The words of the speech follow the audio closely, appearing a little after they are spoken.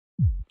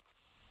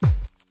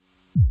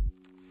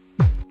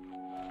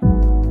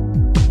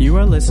You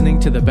are listening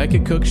to The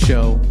Becket Cook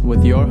Show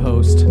with your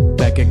host,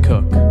 Becket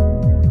Cook.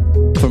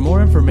 For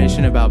more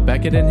information about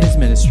Becket and his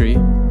ministry,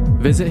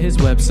 visit his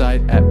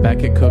website at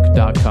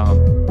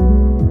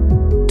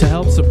becketcook.com. To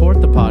help support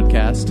the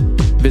podcast,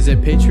 visit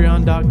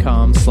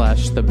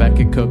patreon.com/The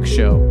Becket Cook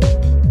Show.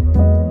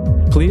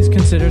 Please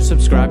consider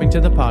subscribing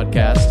to the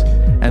podcast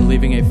and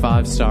leaving a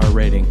 5-star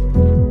rating.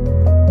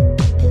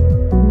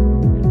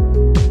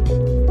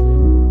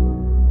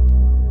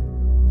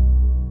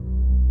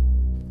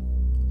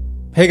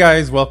 Hey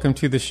guys, welcome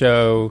to the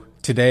show.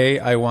 Today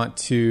I want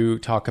to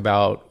talk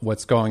about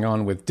what's going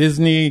on with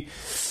Disney.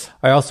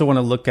 I also want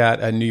to look at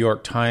a New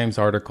York Times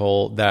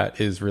article that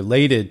is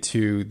related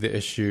to the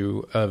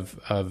issue of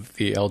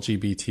the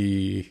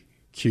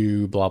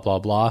LGBTQ blah blah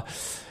blah.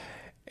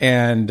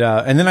 And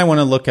then I want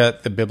to look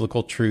at the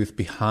biblical truth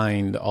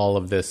behind all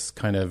of this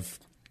kind of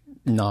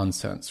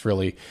nonsense,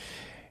 really,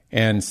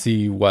 and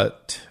see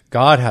what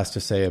God has to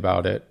say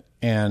about it.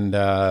 And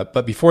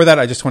but before that,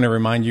 I just want to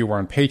remind you we're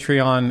on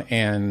Patreon,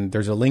 and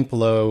there's a link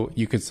below.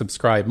 You could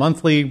subscribe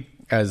monthly,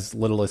 as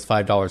little as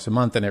 $5 a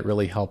month, and it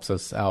really helps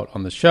us out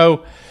on the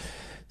show.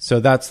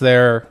 So that's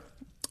there.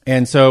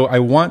 And so I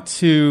want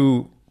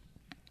to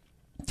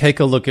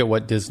take a look at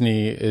what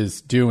Disney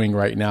is doing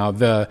right now.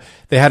 They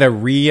had a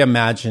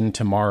Reimagine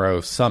Tomorrow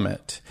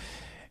summit,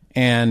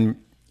 and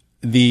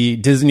the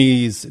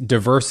Disney's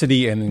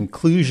diversity and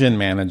inclusion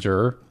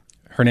manager,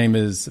 her name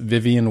is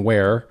Vivian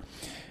Ware.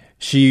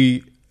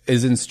 She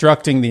is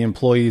instructing the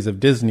employees of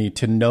Disney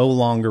to no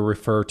longer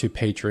refer to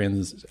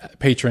patrons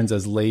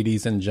as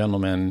ladies and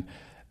gentlemen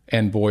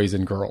and boys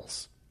and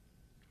girls.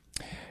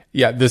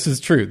 Yeah, this is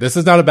true. This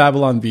is not a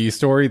Babylon Bee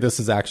story. This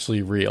is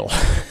actually real.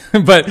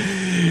 But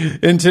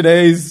in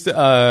today's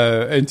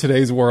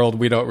world,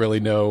 we don't really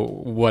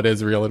know what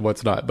is real and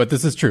what's not. But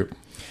this is true.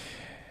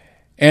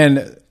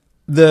 And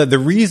the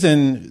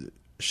reason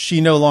she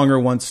no longer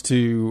wants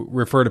to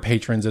refer to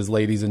patrons as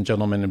ladies and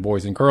gentlemen and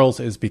boys and girls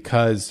is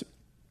because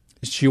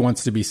she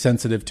wants to be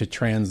sensitive to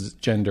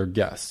transgender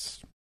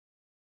guests.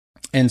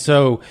 And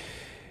so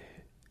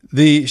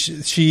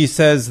she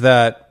says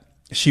that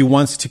she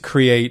wants to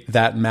create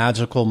that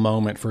magical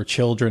moment for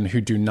children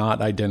who do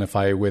not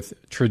identify with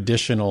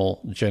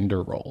traditional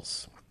gender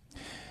roles.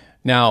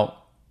 Now,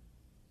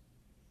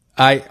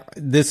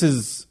 this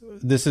is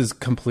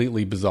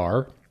completely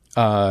bizarre,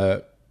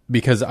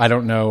 because I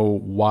don't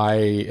know why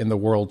in the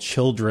world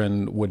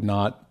children would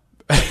not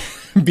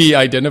be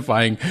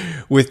identifying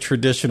with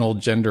traditional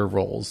gender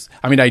roles.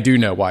 I mean, I do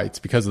know why. It's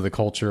because of the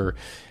culture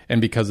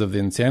and because of the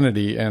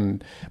insanity,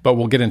 but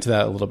we'll get into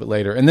that a little bit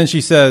later. And then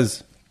she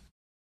says,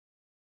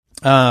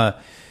 the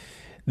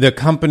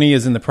company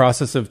is in the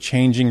process of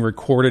changing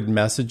recorded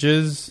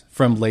messages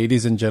from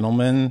ladies and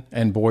gentlemen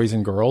and boys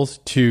and girls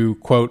to,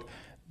 quote,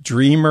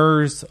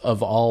 dreamers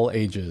of all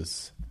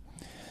ages.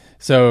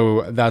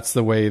 So that's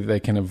the way they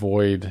can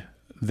avoid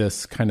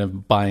this kind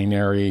of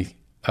binary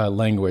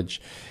language.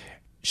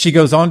 She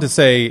goes on to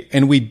say,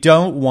 and we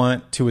don't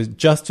want to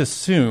just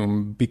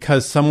assume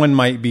because someone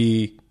might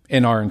be,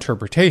 in our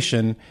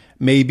interpretation,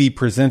 may be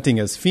presenting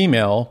as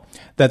female,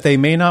 that they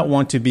may not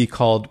want to be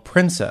called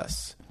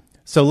princess.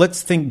 So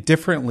let's think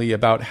differently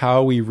about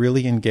how we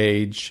really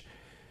engage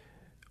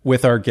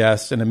with our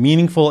guests in a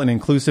meaningful and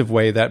inclusive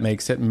way that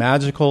makes it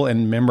magical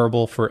and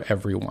memorable for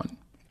everyone.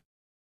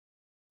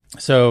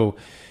 So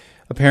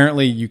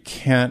apparently you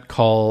can't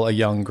call a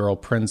young girl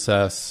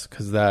princess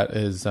because that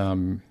is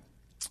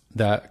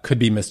that could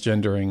be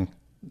misgendering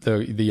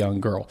the young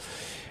girl.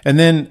 And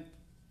then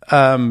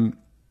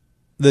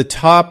the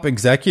top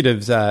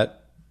executives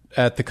at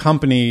the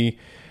company,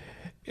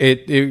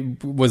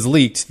 it was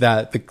leaked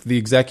that the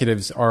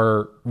executives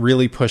are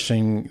really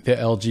pushing the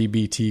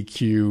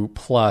LGBTQ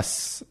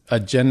plus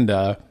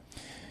agenda.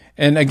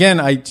 And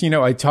again,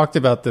 I talked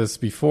about this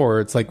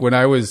before. It's like when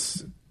I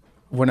was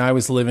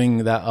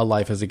living a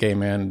life as a gay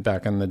man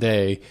back in the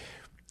day,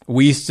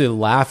 we used to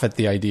laugh at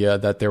the idea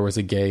that there was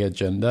a gay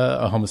agenda,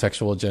 a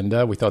homosexual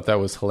agenda. We thought that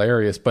was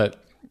hilarious,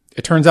 but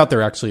it turns out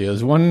there actually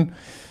is one,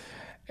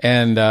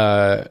 and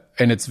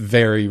it's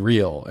very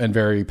real and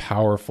very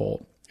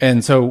powerful.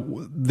 And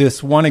so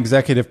this one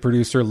executive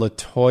producer,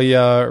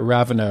 LaToya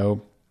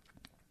Raveno,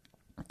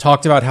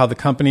 talked about how the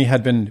company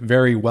had been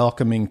very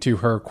welcoming to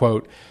her,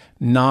 quote,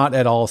 not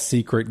at all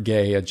secret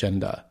gay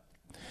agenda,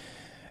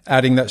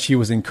 adding that she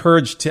was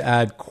encouraged to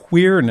add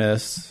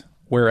queerness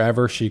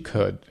wherever she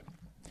could.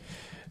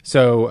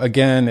 So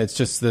again, it's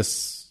just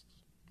it's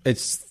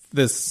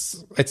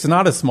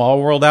not a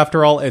small world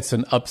after all. It's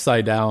an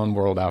upside down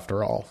world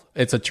after all.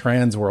 It's a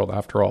trans world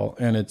after all.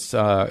 And it's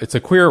a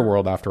queer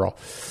world after all.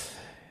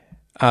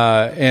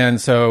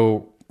 And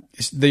so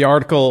the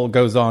article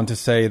goes on to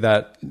say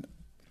that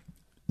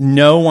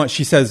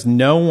she says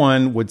no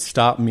one would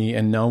stop me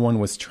and no one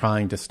was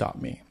trying to stop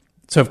me.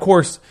 So of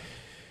course,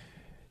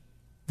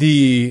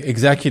 the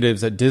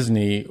executives at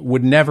Disney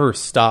would never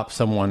stop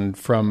someone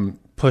from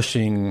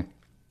pushing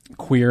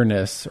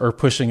queerness or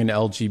pushing an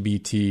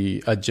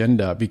LGBT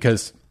agenda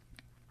because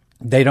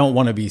they don't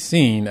want to be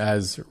seen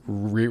as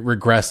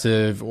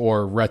regressive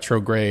or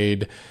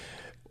retrograde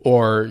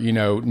or,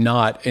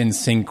 not in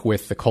sync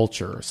with the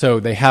culture. So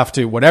they have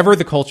to, whatever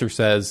the culture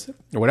says,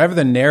 whatever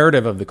the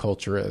narrative of the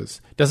culture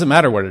is, doesn't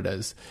matter what it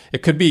is.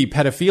 It could be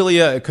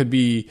pedophilia. It could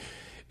be,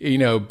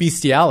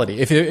 bestiality.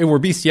 If it were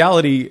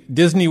bestiality,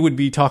 Disney would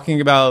be talking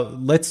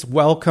about, let's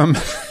welcome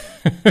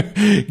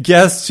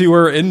guests who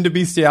are into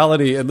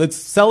bestiality and let's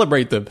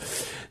celebrate them.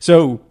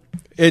 So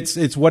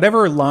it's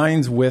whatever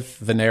aligns with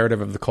the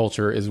narrative of the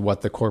culture is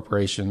what the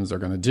corporations are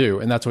going to do.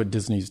 And that's what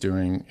Disney's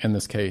doing in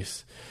this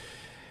case.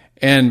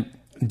 And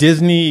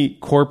Disney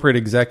corporate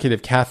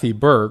executive Kathy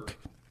Burke,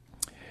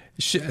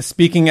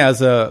 speaking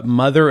as a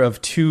mother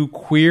of 2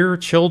 queer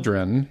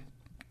children,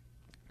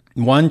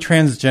 1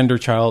 transgender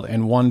child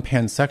and 1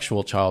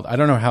 pansexual child. I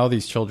don't know how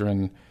these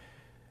children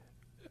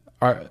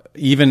are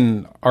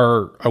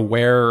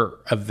aware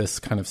of this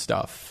kind of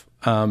stuff.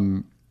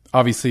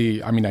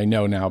 Obviously, I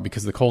know now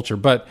because of the culture,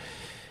 but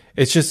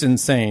it's just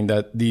insane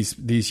that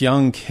these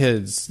young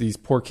kids, these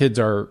poor kids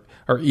are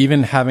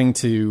even having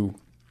to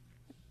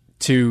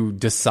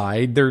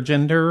decide their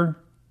gender.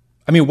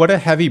 What a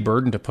heavy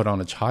burden to put on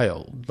a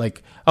child.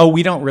 Like, oh,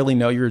 we don't really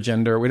know your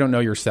gender. We don't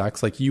know your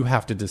sex. Like, you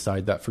have to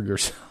decide that for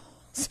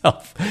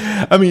yourself.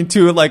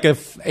 To like a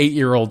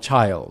 8-year-old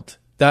child,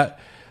 that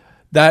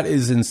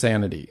is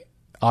insanity,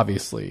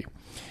 obviously.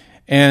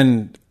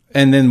 And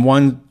then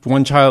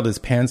one child is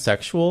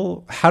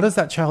pansexual. How does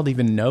that child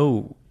even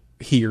know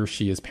he or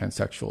she is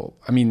pansexual?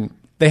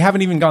 They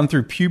haven't even gone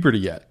through puberty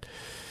yet.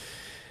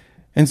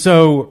 And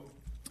so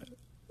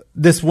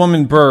this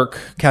woman,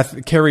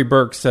 Carrie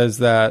Burke, says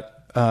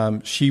that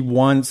she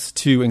wants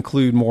to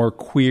include more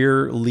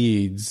queer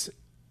leads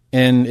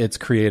in its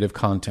creative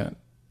content.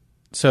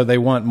 So they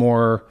want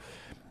more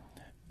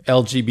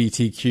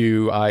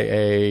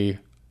LGBTQIA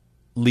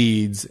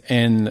leads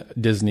in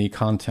Disney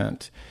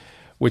content,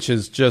 which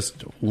is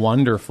just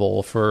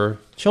wonderful for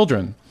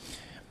children.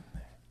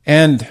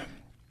 And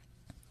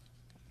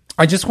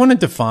I just want to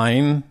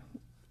define,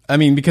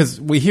 because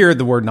we hear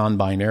the word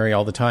non-binary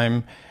all the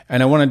time,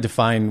 and I want to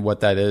define what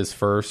that is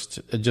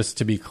first, just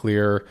to be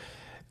clear,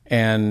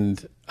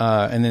 and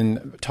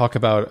then talk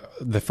about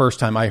the first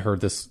time I heard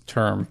this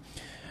term.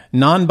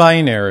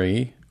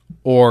 Non-binary,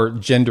 or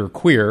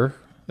genderqueer,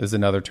 is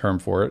another term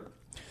for it.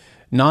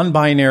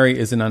 Non-binary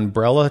is an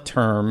umbrella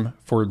term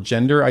for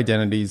gender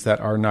identities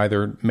that are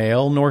neither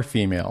male nor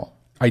female,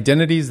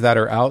 identities that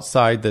are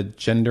outside the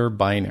gender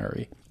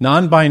binary.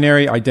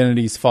 Non-binary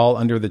identities fall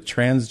under the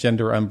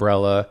transgender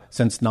umbrella,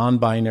 since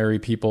non-binary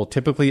people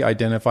typically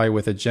identify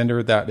with a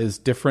gender that is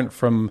different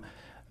from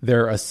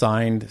their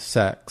assigned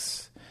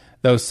sex,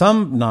 though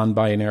some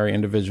non-binary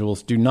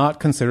individuals do not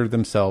consider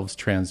themselves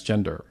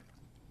transgender.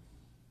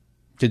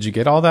 Did you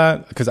get all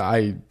that? Because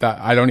I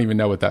don't even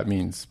know what that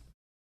means.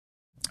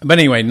 But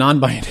anyway,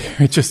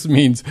 non-binary just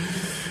means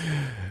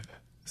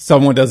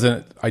someone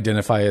doesn't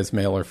identify as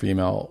male or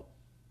female,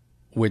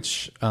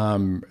 which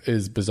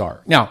is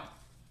bizarre. Now,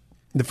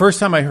 the first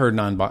time I heard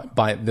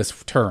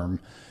this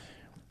term,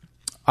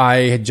 I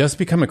had just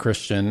become a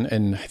Christian,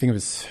 and I think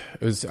it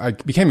was I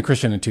became a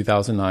Christian in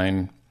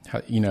 2009.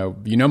 You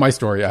know my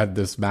story. I had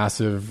this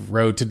massive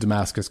road to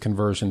Damascus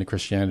conversion to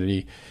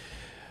Christianity,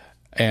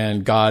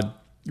 and God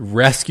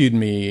rescued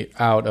me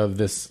out of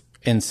this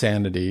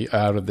insanity,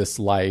 out of this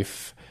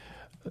life,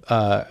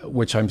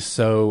 which I'm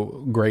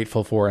so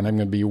grateful for. And I'm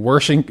going to be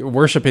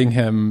worshiping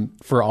him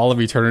for all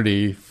of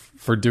eternity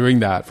for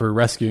doing that, for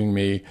rescuing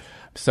me. I'm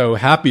so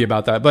happy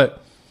about that.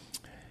 But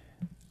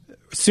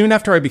soon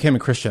after I became a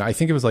Christian, I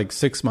think it was like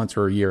 6 months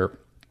or a year,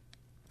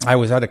 I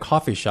was at a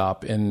coffee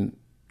shop in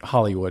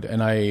Hollywood,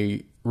 and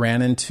I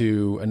ran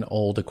into an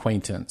old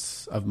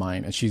acquaintance of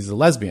mine, and she's a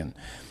lesbian.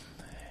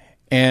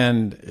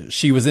 And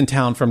she was in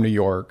town from New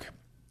York,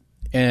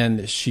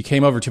 and she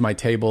came over to my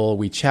table.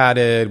 We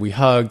chatted, we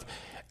hugged,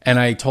 and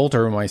I told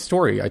her my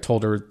story. I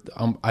told her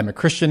I'm a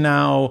Christian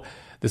now.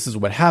 This is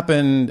what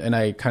happened, and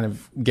I kind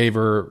of gave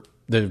her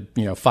the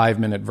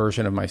 5-minute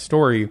version of my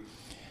story.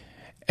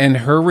 And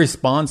her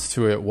response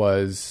to it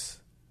was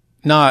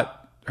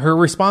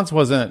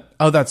wasn't,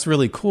 "Oh, that's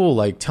really cool.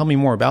 Like, tell me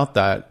more about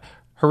that."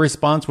 Her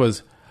response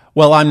was,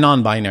 "Well, I'm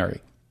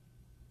non-binary."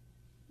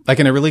 Like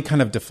in a really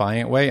kind of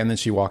defiant way. And then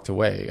she walked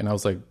away. And I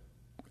was like,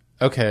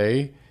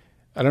 okay,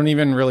 I don't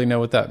even really know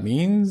what that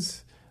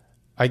means,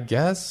 I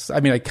guess.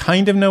 I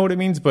kind of know what it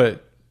means,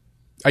 but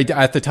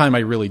at the time I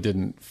really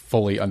didn't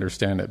fully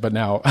understand it. But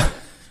now,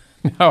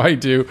 now I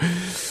do.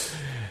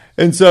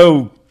 And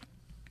so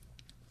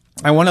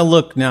I want to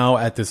look now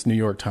at this New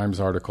York Times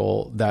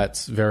article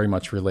that's very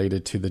much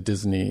related to the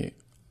Disney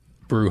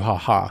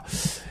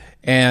brouhaha.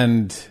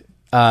 And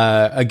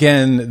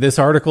again, this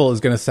article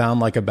is going to sound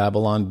like a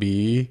Babylon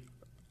Bee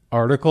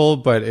article,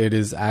 but it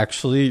is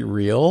actually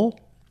real.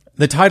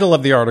 The title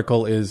of the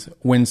article is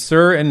 "When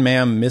Sir and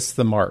Ma'am Miss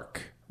the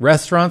Mark,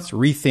 Restaurants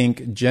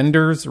Rethink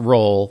Gender's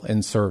Role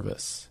in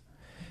Service."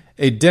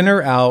 A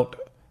dinner out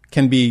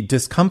can be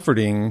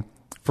discomforting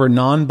for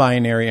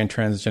non-binary and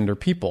transgender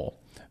people,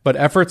 but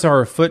efforts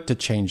are afoot to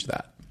change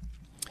that.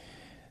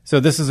 So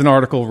this is an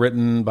article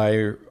written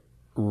by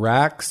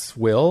Rax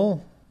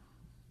Will.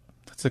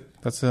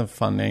 That's a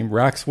fun name,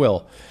 Rax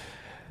Will.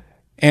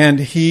 And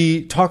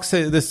he talks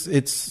this.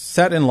 It's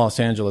set in Los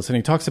Angeles, and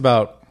he talks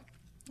about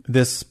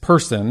this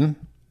person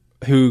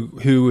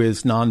who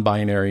is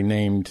non-binary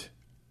named.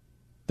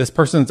 This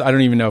person's, I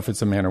don't even know if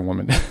it's a man or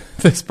woman.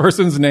 This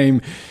person's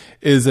name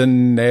is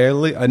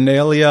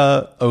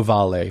Anelia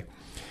Ovale.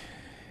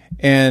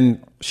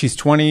 And she's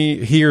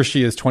 20, he or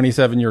she is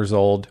 27 years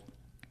old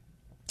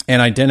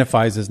and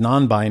identifies as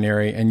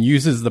non-binary and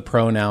uses the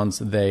pronouns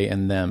they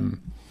and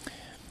them.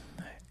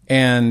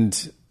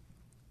 And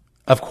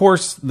of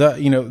course,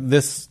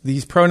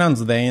 these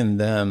pronouns they and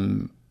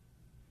them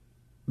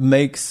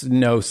makes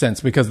no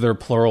sense because they're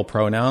plural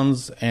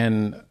pronouns,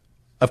 and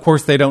of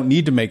course, they don't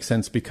need to make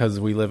sense because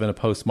we live in a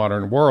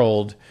postmodern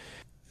world.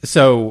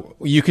 So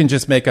you can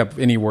just make up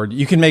any word.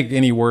 You can make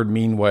any word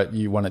mean what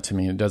you want it to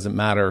mean. It doesn't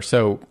matter.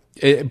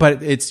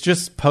 But it's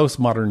just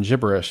postmodern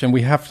gibberish. And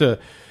we have to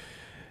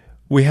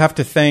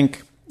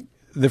thank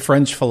the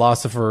French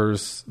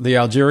philosophers, the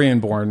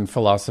Algerian-born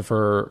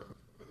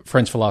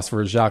French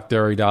philosopher Jacques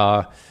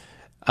Derrida,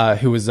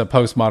 who was a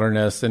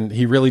postmodernist, and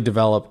he really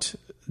developed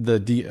the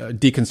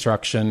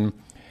deconstruction,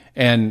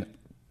 and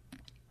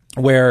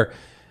where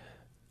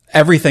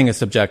everything is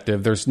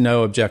subjective. There's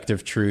no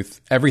objective truth.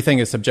 Everything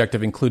is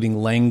subjective,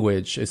 including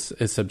language is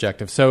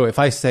subjective. So if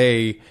I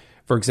say,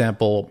 for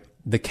example,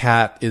 the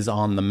cat is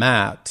on the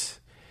mat,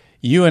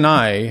 you and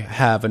I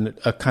have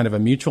a kind of a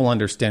mutual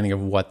understanding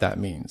of what that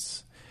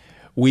means.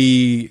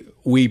 We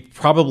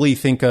probably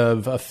think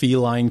of a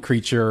feline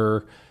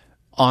creature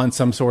on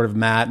some sort of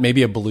mat,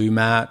 maybe a blue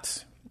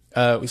mat.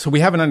 So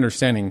we have an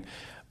understanding.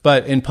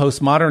 But in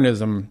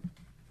postmodernism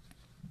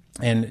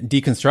and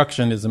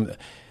deconstructionism,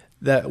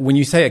 that when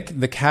you say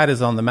the cat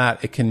is on the mat,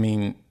 it can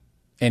mean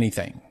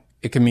anything.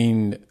 It can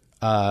mean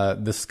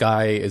the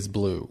sky is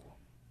blue,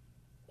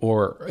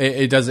 or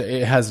it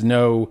has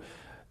no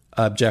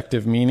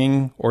objective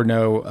meaning, or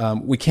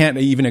no. We can't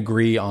even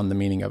agree on the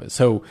meaning of it.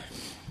 So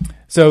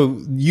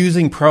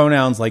using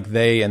pronouns like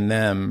they and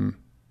them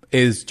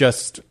is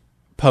just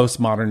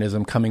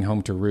postmodernism coming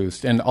home to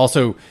roost. And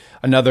also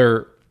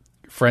another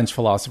French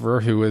philosopher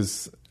who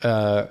was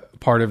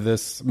part of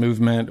this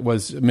movement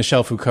was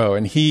Michel Foucault,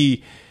 and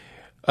he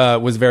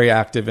was very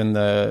active in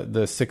the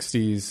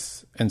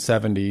 60s and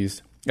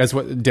 70s, as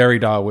what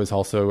Derrida was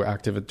also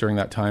active during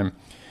that time.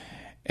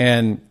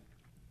 And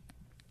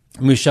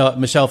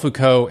Michel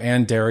Foucault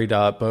and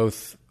Derrida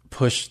both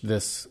pushed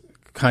this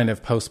kind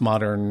of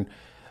postmodern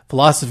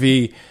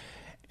philosophy,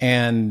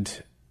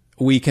 and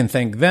we can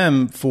thank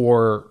them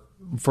for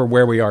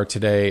where we are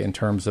today in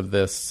terms of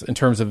this, in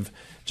terms of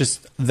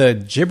just the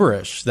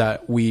gibberish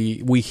that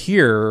we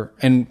hear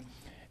and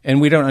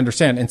we don't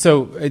understand. And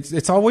so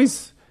it's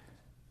always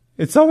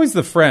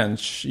the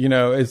French,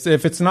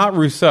 if it's not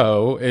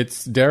Rousseau,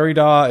 it's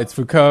Derrida, it's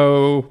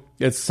Foucault,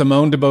 it's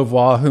Simone de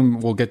Beauvoir,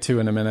 whom we'll get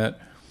to in a minute.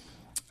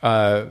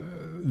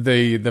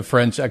 The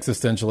French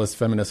existentialist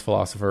feminist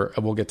philosopher,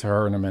 we'll get to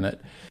her in a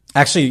minute.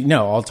 Actually,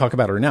 no, I'll talk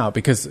about her now,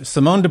 because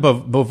Simone de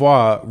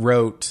Beauvoir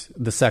wrote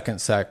The Second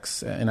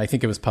Sex, and I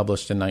think it was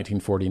published in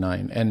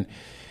 1949. And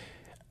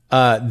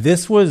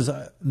this was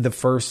the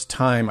first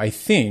time, I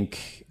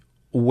think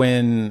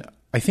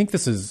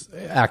this is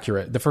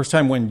accurate, the first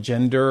time when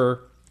gender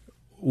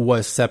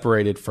was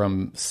separated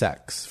from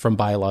sex, from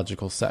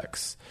biological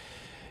sex.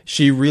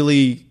 She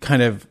really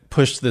kind of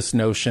pushed this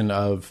notion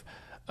of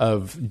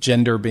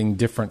gender being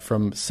different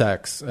from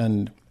sex,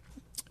 and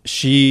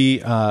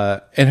she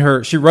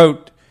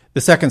wrote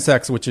The Second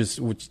Sex,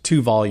 which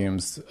 2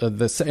 volumes.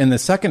 In the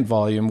second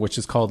volume, which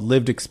is called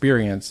Lived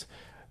Experience,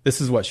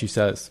 this is what she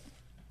says: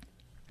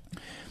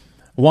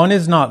 "One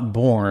is not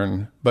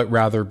born, but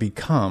rather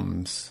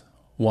becomes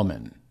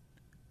woman.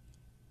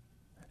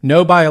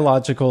 No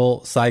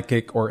biological,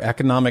 psychic, or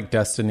economic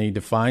destiny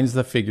defines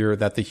the figure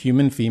that the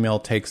human female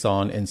takes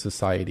on in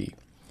society.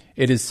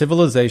 It is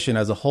civilization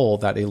as a whole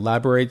that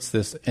elaborates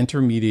this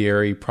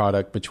intermediary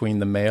product between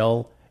the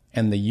male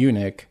and the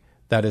eunuch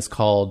that is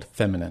called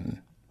feminine."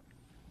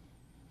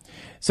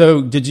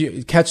 So did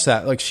you catch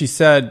that? Like, she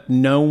said,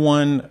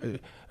 one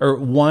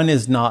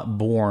is not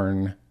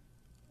born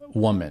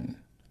woman,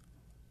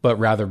 but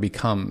rather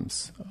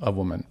becomes a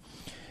woman.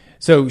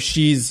 So we're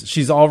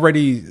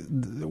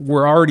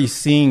already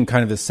seeing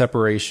kind of the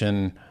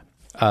separation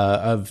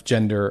of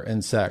gender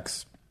and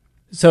sex.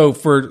 So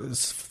for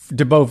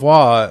de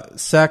Beauvoir,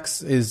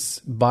 sex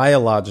is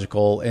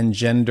biological and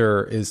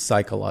gender is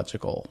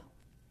psychological.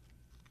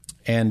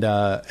 And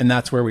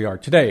that's where we are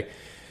today.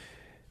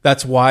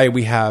 That's why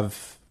we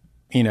have,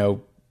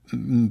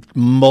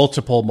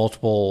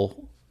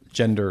 multiple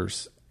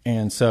genders.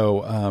 And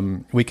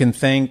so we can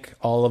thank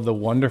all of the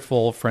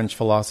wonderful French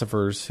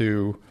philosophers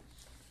who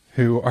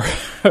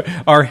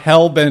are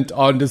hell-bent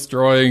on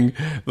destroying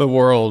the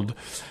world.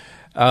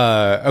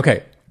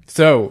 Okay,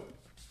 so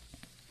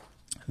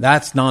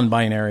that's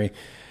non-binary.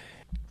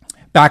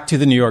 Back to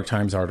the New York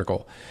Times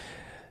article.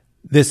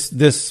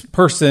 This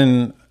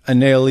person,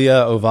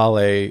 Anelia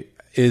Ovale,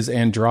 is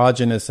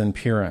androgynous in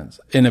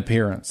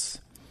appearance.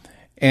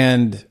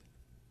 And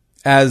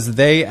as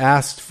they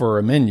asked for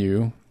a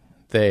menu,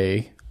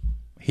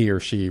 he or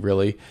she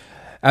really,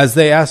 as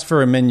they asked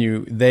for a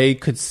menu, they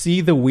could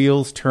see the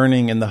wheels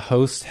turning in the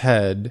host's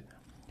head,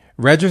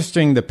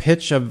 registering the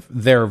pitch of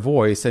their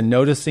voice and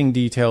noticing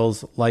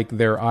details like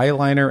their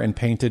eyeliner and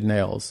painted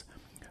nails.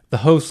 The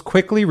host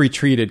quickly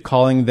retreated,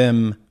 calling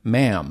them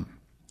ma'am.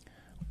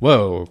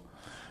 Whoa,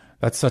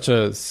 that's such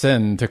a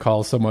sin to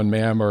call someone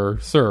ma'am or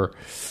sir.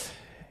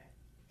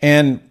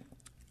 And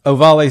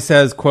Ovalle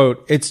says,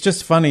 quote, "It's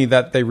just funny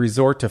that they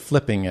resort to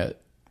flipping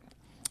it.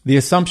 The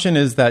assumption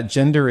is that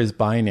gender is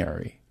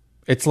binary.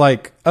 It's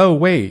like, oh,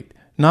 wait,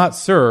 not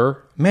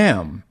sir,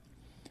 ma'am.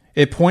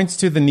 It points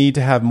to the need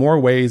to have more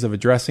ways of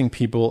addressing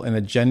people in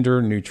a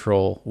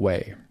gender-neutral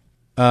way."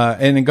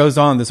 And it goes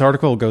on, this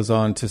article goes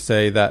on to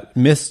say that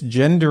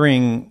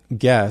misgendering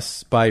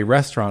guests by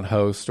restaurant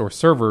hosts or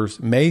servers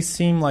may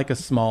seem like a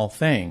small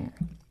thing.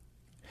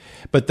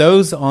 But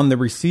those on the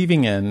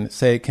receiving end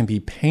say it can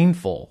be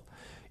painful,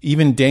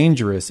 even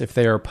dangerous if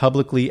they are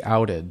publicly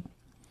outed.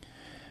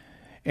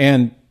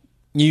 And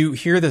you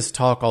hear this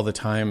talk all the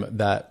time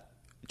that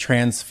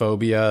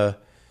transphobia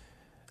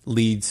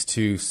leads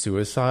to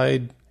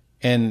suicide.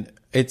 And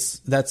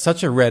that's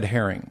such a red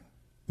herring,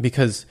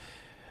 because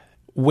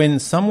when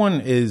someone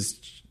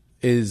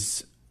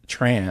is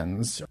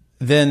trans,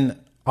 then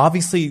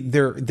obviously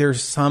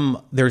there's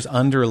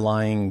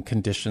underlying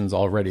conditions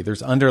already.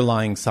 There's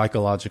underlying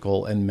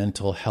psychological and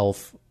mental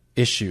health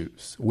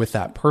issues with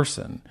that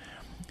person.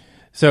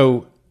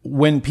 So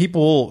when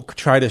people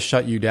try to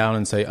shut you down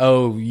and say,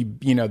 oh,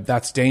 you know,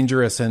 that's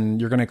dangerous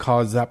and you're going to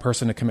cause that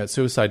person to commit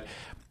suicide,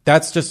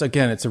 that's just,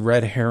 again, it's a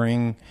red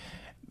herring.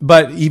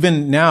 But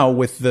even now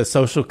with the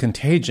social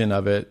contagion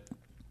of it,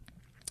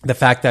 the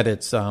fact that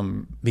it's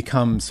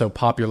become so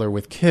popular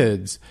with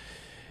kids,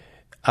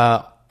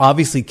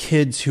 obviously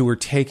kids who are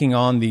taking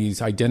on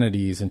these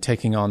identities and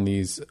taking on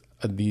these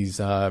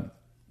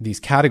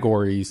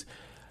categories,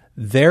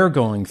 they're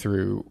going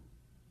through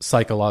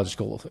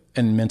psychological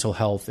and mental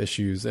health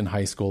issues in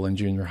high school and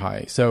junior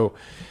high. So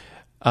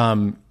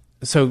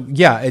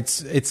yeah,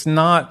 it's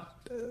not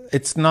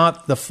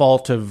the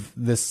fault of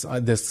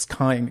this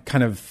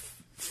kind of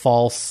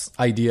false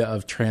idea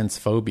of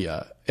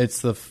transphobia.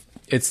 It's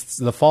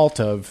the fault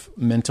of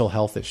mental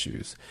health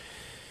issues.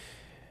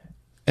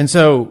 And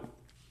so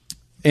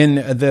in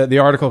the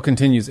article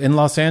continues, in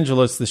Los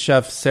Angeles, the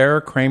chef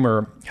Sarah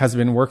Kramer has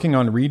been working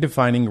on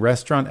redefining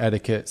restaurant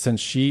etiquette since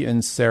she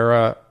and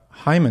Sarah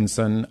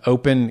Hymanson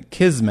opened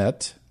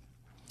Kismet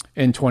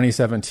in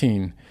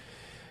 2017.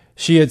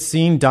 She had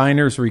seen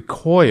diners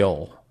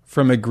recoil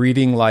from a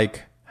greeting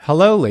like,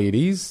 "Hello,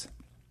 ladies."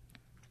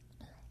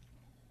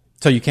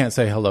 So you can't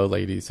say "hello,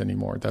 ladies"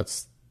 anymore.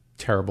 That's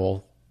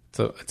terrible.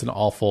 So it's an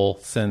awful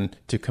sin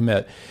to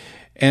commit.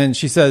 And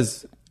she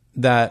says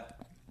that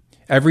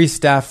every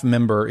staff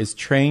member is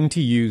trained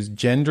to use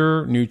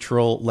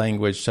gender-neutral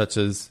language such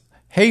as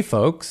 "hey,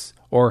 folks,"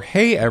 or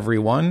 "hey,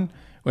 everyone,"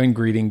 when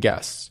greeting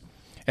guests,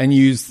 and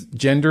use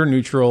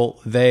gender-neutral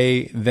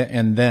they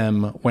and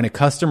them when a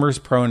customer's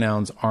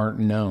pronouns aren't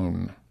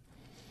known.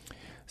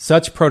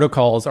 Such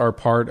protocols are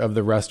part of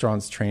the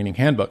restaurant's training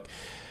handbook.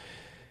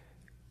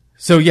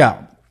 So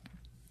yeah,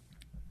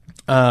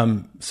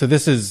 so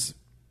this is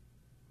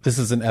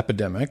an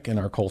epidemic in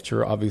our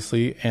culture,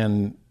 obviously,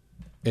 and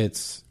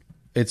it's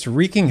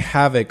wreaking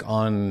havoc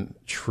on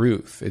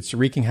truth. It's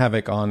wreaking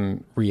havoc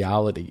on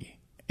reality,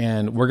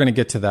 and we're going to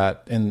get to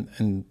that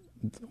in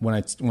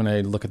when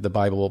I look at the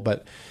Bible.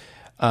 But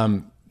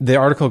the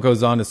article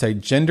goes on to say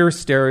gender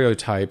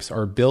stereotypes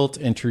are built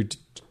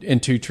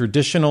into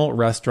traditional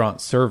restaurant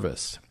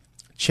service.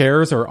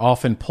 Chairs are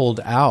often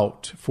pulled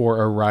out for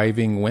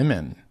arriving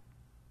women,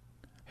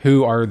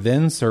 who are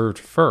then served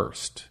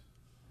first.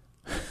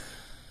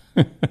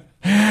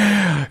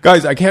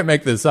 Guys, I can't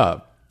make this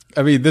up.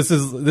 I mean, this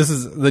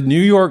is the New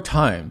York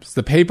Times,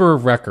 the paper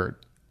of record,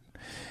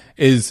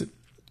 is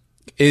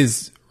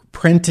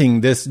printing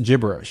this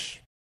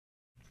gibberish.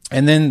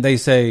 And then they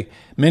say,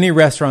 many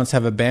restaurants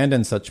have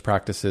abandoned such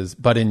practices,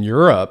 but in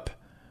Europe,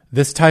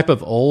 this type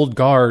of old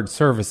guard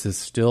service is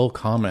still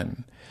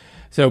common.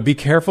 So be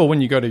careful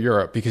when you go to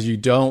Europe, because you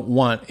don't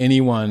want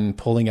anyone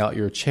pulling out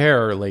your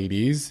chair,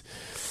 ladies.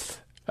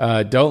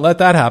 Don't let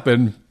that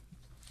happen.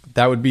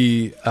 That would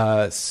be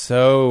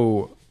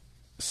so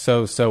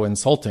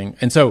insulting.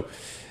 And so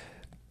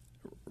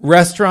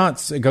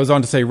restaurants, it goes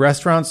on to say,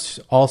 restaurants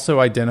also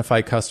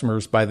identify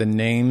customers by the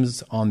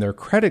names on their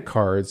credit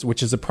cards,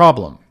 which is a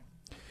problem,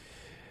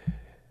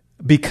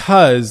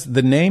 because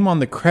the name on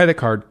the credit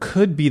card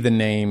could be the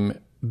name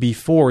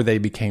before they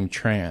became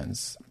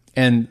trans.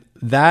 And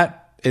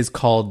that is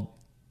called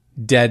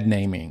dead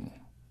naming.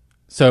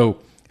 So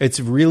it's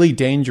really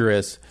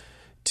dangerous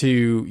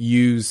to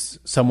use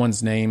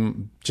someone's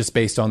name just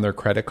based on their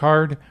credit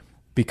card,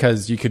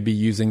 because you could be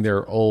using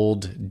their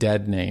old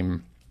dead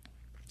name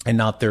and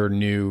not their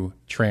new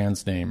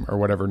trans name or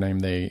whatever name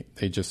they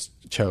just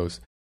chose.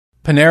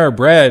 Panera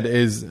Bread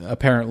is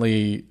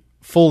apparently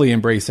fully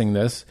embracing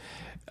this,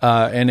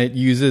 and it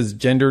uses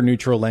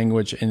gender-neutral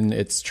language in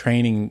its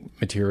training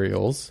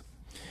materials.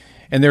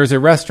 And there's a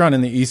restaurant in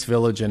the East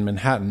Village in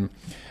Manhattan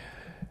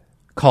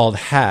called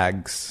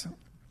Hags.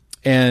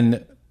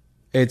 And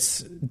it's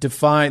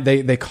defined,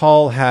 they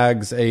call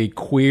Hags a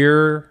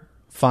queer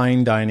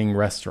fine dining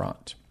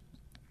restaurant.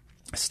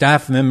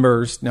 Staff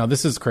members, now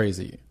this is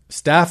crazy.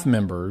 Staff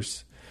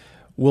members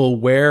will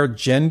wear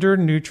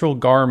gender-neutral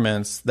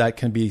garments that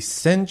can be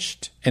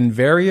cinched in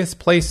various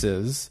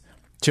places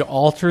to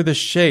alter the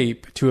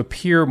shape to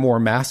appear more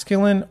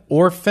masculine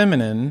or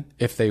feminine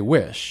if they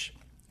wish.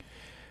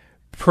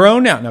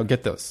 Now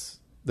get this.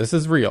 This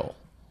is real.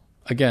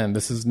 Again,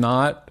 this is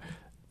not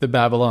the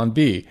Babylon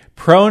Bee.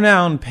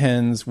 Pronoun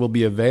pins will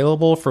be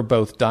available for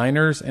both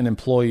diners and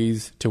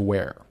employees to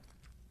wear.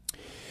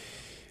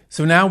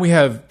 So now we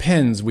have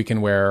pins we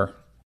can wear.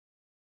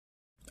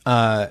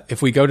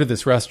 If we go to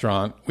this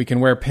restaurant, we can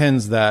wear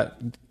pins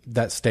that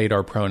state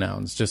our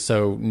pronouns, just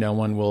so no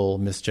one will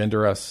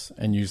misgender us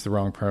and use the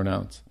wrong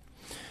pronouns.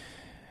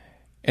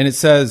 And it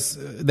says,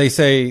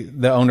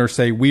 the owners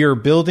say, we are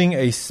building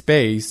a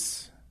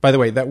space. By the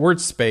way, that word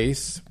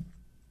space,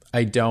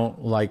 I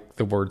don't like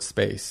the word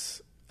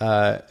space.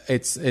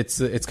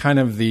 It's kind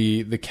of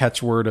the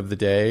catchword of the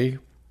day.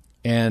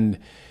 And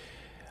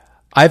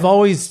I've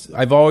always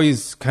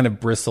kind of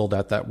bristled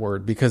at that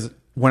word, because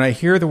when I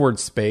hear the word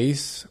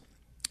space,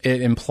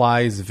 it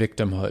implies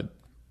victimhood.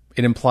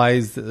 It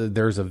implies that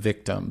there's a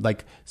victim,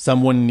 like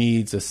someone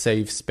needs a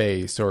safe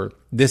space, or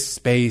this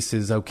space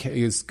is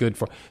okay, is good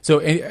for. So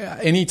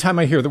anytime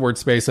I hear the word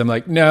space, I'm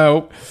like,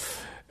 no,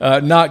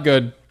 not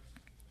good.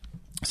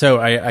 So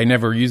I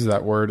never use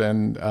that word,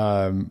 and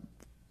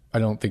I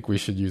don't think we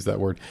should use that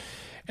word.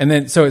 And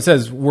then, so it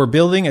says, we're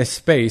building a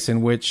space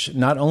in which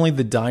not only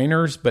the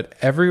diners, but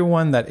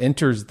everyone that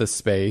enters the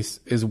space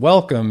is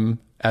welcome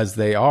as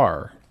they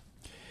are.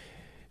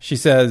 She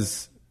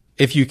says,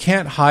 if you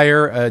can't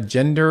hire a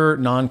gender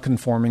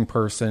non-conforming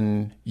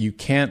person, you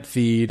can't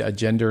feed a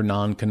gender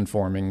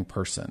non-conforming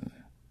person.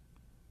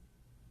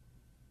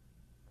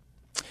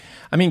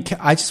 I mean,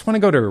 I just want to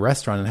go to a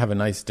restaurant and have a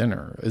nice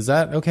dinner. Is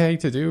that okay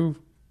to do?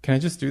 Can I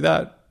just do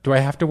that? Do I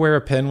have to wear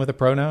a pin with a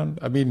pronoun?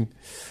 I mean,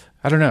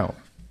 I don't know.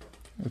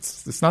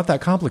 It's not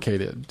that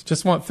complicated.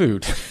 Just want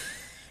food.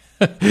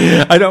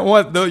 I don't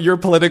want your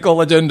political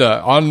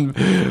agenda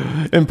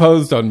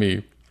imposed on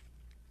me.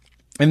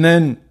 And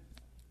then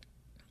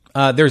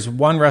there's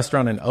one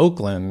restaurant in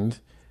Oakland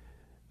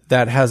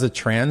that has a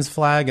trans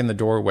flag in the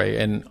doorway.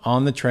 And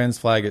on the trans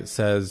flag, it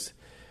says,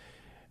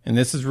 and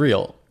this is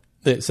real,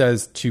 it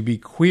says, to be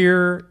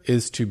queer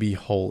is to be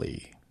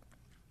holy.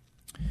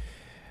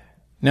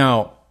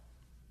 Now,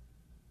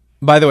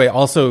 by the way,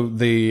 also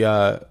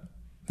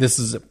this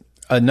is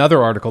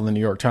another article in the New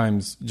York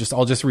Times.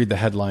 I'll just read the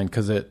headline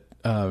because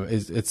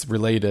it's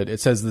related. It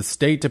says the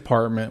State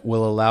Department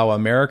will allow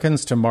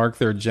Americans to mark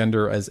their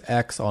gender as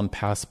X on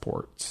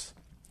passports.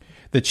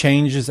 The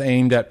change is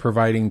aimed at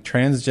providing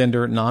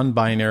transgender,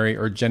 non-binary,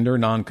 or gender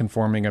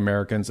non-conforming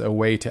Americans a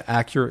way to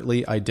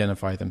accurately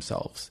identify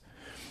themselves.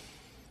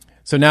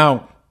 So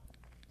now,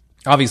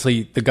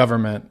 obviously, the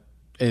government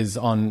is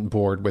on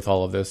board with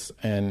all of this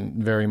and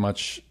very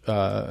much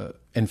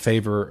in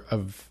favor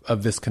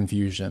of this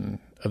confusion,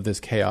 of this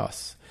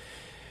chaos.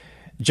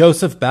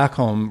 Joseph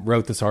Backholm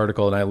wrote this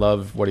article, and I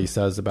love what he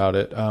says about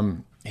it.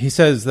 He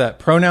says that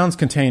pronouns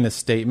contain a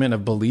statement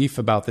of belief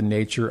about the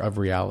nature of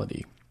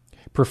reality.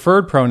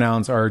 Preferred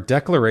pronouns are a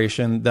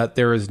declaration that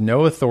there is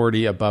no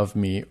authority above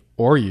me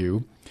or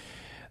you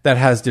that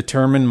has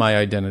determined my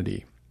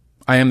identity.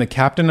 I am the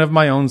captain of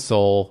my own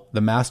soul,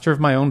 the master of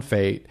my own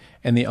fate,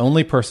 and the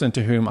only person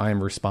to whom I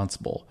am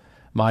responsible.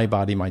 My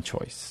body, my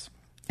choice.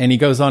 And he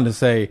goes on to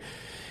say,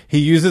 he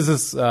uses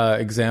this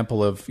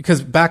example of,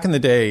 because back in the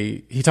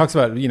day, he talks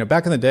about,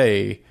 back in the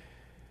day,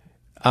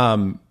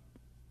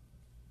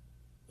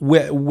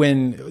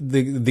 when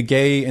the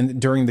gay, and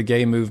during the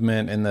gay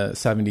movement in the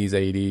 70s,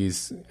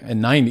 80s,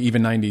 and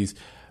even 90s,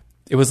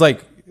 it was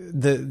like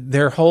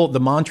the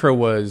mantra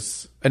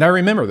was, and I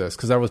remember this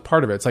because I was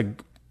part of it. It's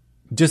like,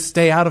 just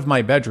stay out of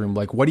my bedroom.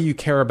 Like, what do you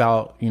care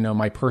about,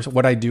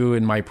 what I do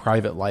in my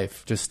private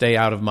life? Just stay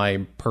out of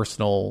my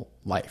personal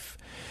life.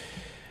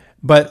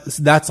 But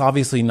that's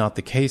obviously not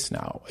the case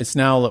now. It's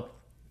now,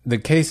 the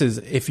case is,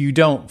 if you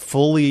don't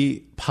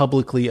fully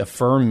publicly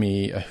affirm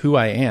me who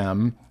I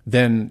am,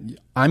 then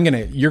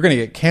you're gonna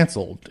get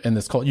canceled in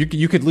this cult.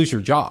 You could lose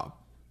your job.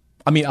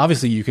 I mean,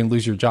 obviously you can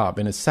lose your job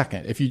in a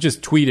second. If you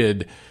just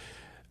tweeted,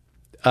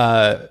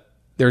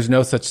 there's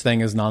no such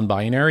thing as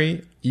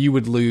non-binary, you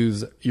would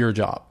lose your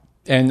job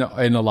and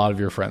a lot of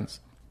your friends.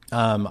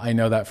 I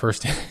know that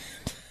firsthand.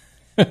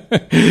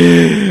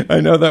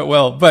 I know that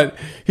well. But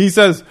he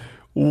says,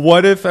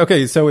 what if,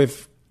 okay, so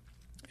if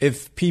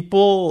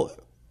people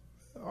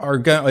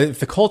if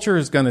the culture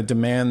is going to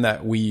demand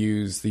that we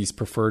use these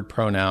preferred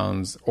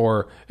pronouns,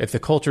 or if the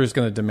culture is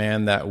going to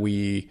demand that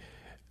we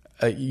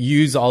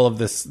use all of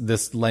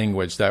this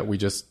language that we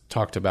just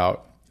talked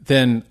about,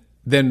 then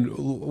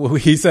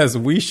he says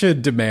we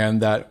should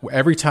demand that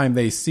every time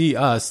they see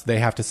us, they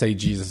have to say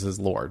Jesus is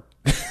Lord.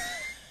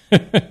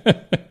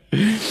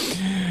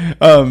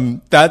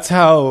 That's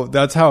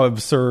how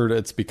absurd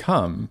it's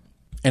become.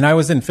 And I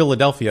was in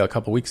Philadelphia a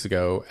couple weeks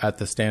ago at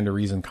the Stand to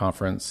Reason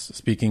conference,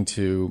 speaking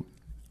to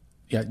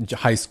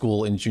high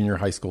school and junior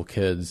high school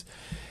kids.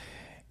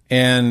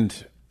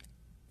 And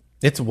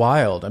it's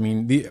wild. I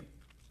mean,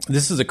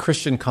 this is a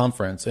Christian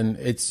conference, and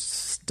it's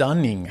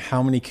stunning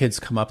how many kids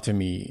come up to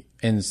me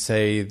and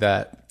say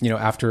that,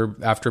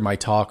 after my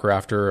talk or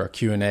after a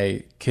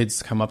Q&A,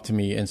 kids come up to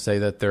me and say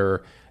that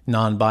they're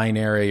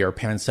non-binary or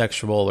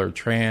pansexual or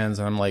trans.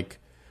 And I'm like,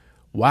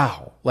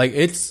 wow. Like,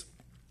 it's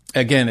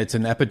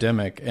an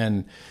epidemic.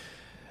 And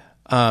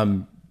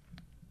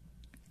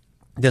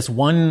this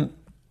one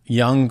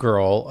young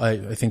girl,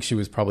 I think she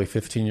was probably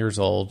 15 years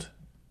old.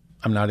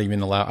 I don't even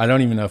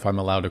know if I'm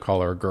allowed to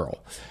call her a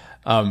girl.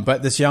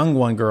 But this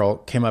one girl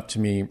came up to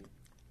me,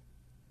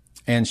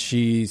 and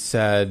she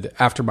said,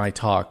 after my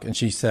talk, and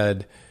she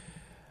said,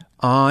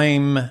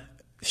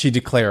 she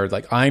declared,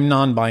 like, I'm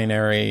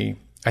non-binary.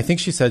 I think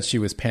she said she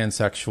was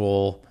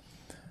pansexual,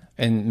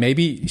 and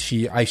maybe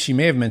she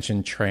may have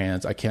mentioned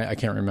trans. I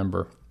can't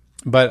remember.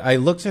 But I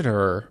looked at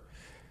her,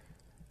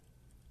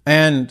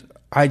 and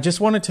I just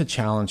wanted to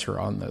challenge her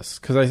on this,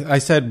 because I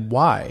said,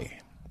 why?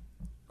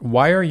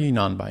 Why are you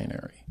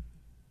non-binary?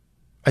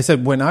 I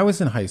said, when I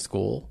was in high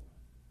school,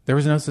 there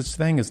was no such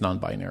thing as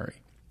non-binary.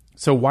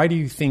 So why do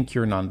you think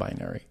you're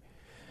non-binary?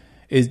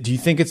 Do you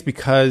think it's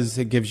because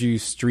it gives you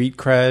street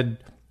cred,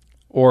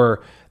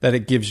 or that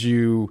it gives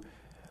you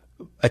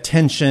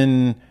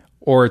attention,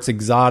 or it's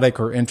exotic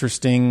or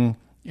interesting,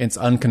 it's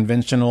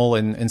unconventional,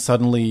 and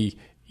suddenly,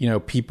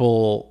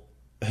 people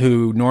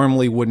who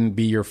normally wouldn't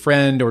be your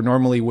friend or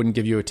normally wouldn't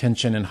give you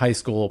attention in high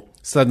school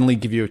suddenly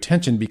give you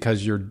attention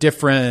because you're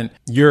different,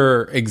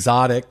 you're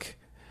exotic.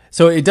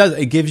 So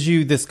it gives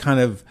you this kind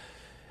of,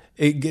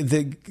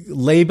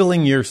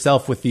 labeling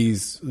yourself with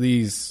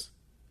these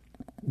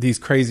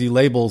crazy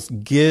labels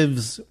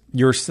gives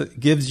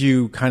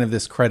you kind of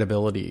this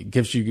credibility,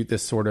 gives you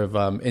this sort of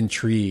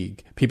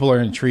intrigue. People are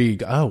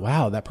intrigued. Oh,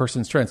 wow, that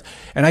person's trans.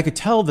 And I could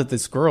tell that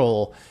this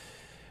girl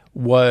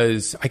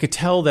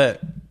that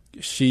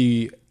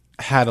she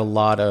had a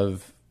lot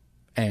of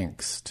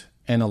angst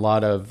and a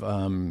lot of,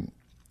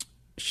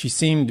 she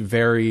seemed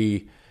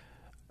very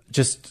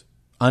just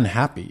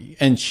unhappy.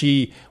 And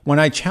when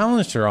I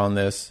challenged her on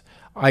this,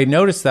 I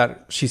noticed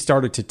that she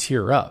started to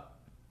tear up,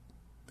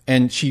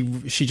 and she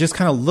just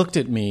kind of looked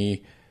at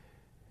me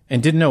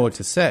and didn't know what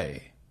to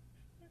say.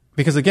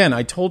 Because again,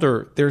 I told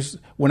her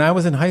when I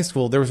was in high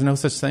school, there was no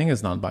such thing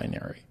as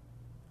non-binary.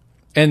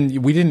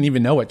 And we didn't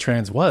even know what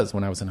trans was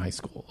when I was in high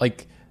school.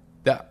 Like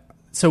that.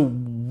 So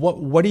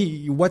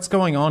what's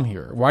going on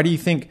here? Why do you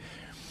think,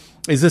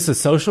 is this a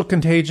social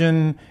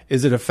contagion?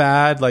 Is it a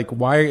fad? Like,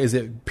 why is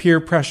it peer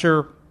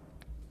pressure?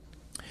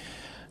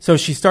 So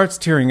she starts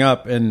tearing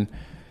up, and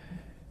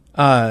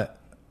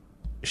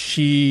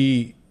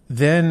she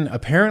then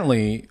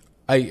apparently,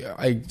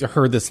 I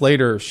heard this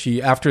later,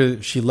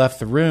 after she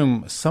left the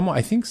room,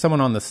 I think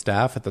someone on the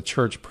staff at the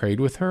church prayed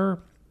with her,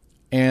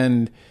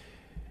 and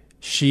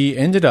she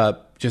ended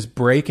up just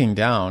breaking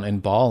down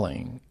and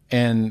bawling,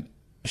 and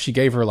she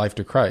gave her life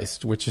to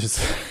Christ, which is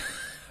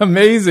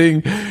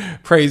amazing.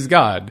 Praise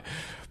God.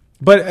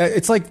 But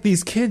it's like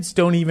these kids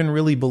don't even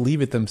really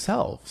believe it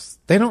themselves.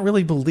 They don't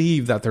really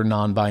believe that they're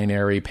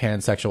non-binary,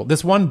 pansexual.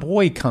 This one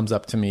boy comes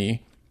up to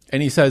me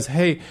and he says,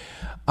 "Hey,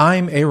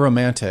 I'm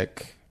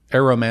aromantic,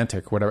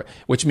 whatever,"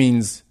 which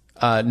means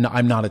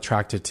I'm not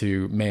attracted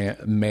to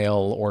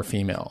male or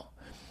female.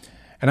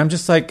 And I'm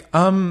just like,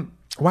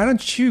 why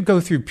don't you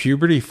go through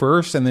puberty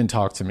first and then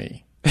talk to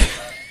me?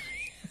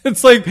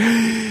 It's like,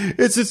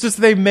 it's just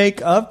they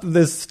make up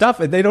this stuff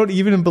and they don't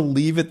even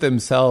believe it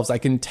themselves. I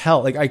can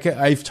tell. Like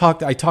I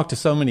talked to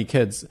so many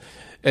kids,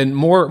 and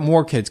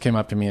more kids came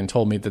up to me and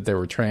told me that they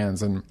were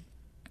trans, and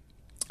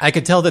I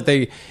could tell that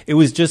it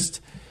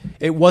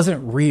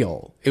wasn't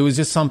real. It was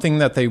just something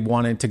that they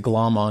wanted to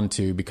glom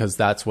onto because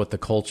that's what the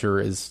culture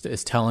is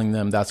telling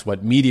them. That's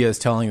what media is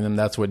telling them.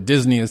 That's what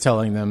Disney is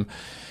telling them.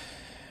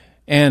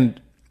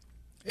 And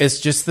it's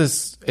just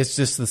this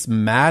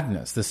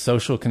madness, this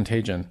social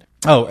contagion.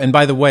 Oh, and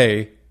by the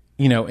way,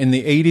 in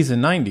the 80s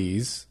and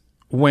 90s,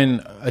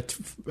 when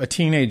a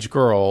teenage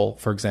girl,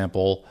 for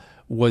example,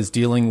 was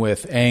dealing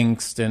with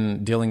angst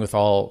and dealing with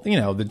all,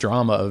 the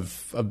drama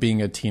of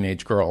being a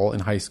teenage girl in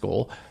high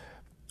school,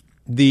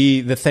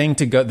 the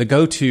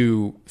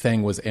go-to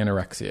thing was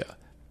anorexia.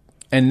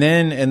 And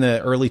then in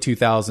the early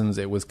 2000s,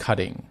 it was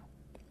cutting.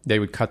 They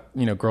would cut,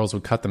 girls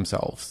would cut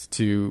themselves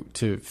to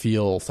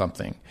feel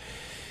something.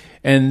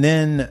 And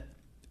then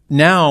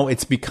now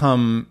it's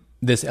become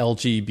this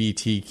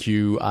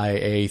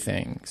LGBTQIA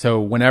thing. So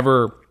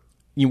whenever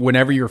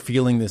you're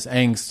feeling this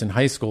angst in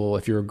high school,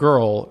 if you're a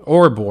girl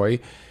or a boy,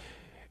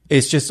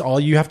 it's just all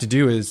you have to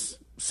do is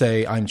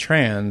say, "I'm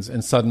trans,"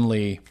 and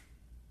suddenly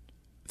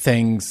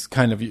things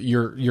kind of,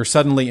 you're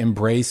suddenly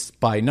embraced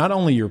by not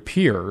only your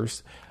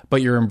peers,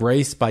 but you're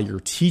embraced by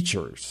your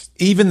teachers.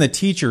 Even the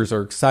teachers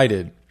are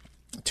excited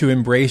to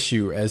embrace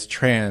you as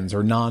trans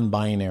or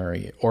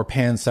non-binary or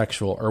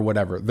pansexual or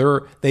whatever.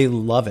 They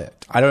love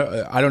it. I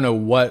don't know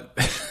what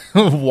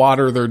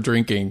water they're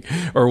drinking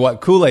or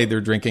what Kool-Aid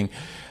they're drinking,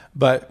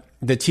 But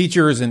the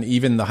teachers and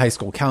even the high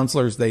school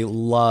counselors, they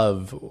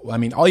love, I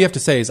mean, all you have to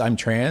say is I'm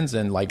trans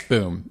and like,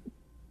 boom,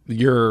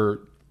 you're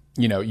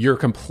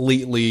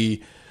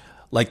completely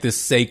like this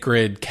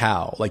sacred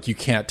cow. Like you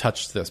can't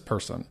touch this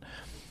person.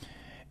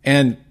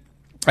 And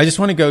I just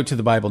want to go to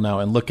the Bible now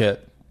and look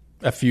at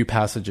a few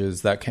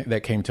passages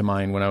that came to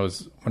mind when I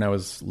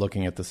was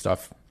looking at this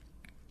stuff.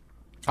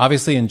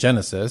 Obviously in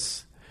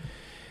Genesis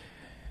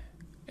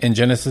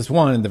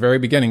 1, in the very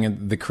beginning,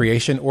 in the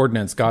creation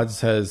ordinance, God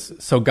says,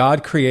 so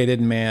God created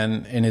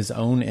man in his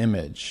own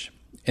image.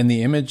 In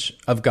the image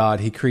of God,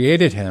 he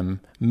created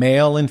him,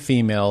 male and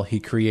female, he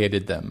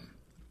created them.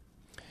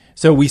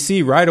 So we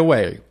see right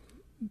away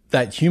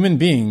that human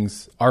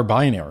beings are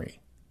binary,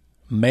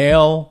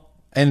 male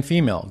and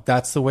female.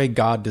 That's the way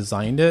God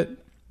designed it.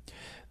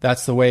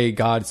 That's the way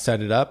God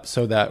set it up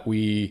so that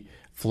we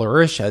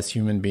flourish as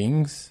human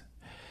beings.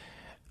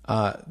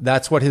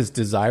 That's what his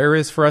desire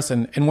is for us.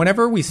 And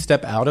whenever we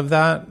step out of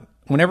that,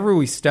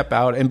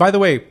 and by the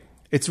way,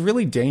 it's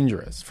really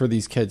dangerous for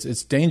these kids.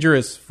 It's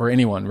dangerous for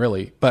anyone,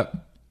 really. But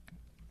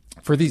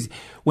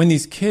when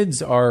these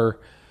kids are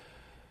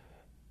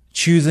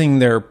choosing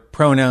their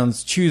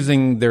pronouns,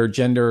 choosing their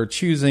gender,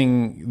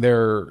 choosing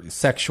their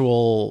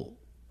sexual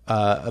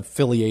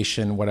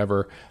affiliation,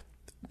 whatever,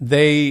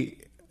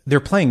 they're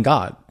playing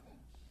God.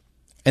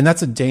 And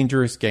that's a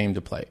dangerous game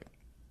to play.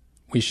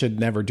 We should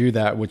never do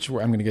that, which I'm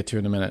going to get to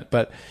in a minute.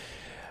 But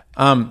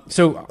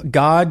so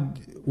God,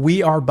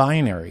 we are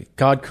binary.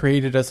 God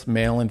created us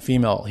male and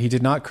female. He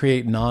did not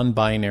create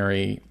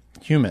non-binary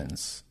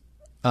humans.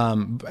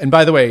 And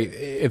by the way,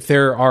 if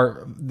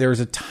there's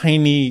a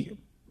tiny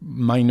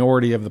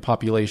minority of the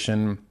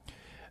population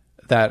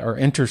that are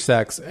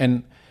intersex,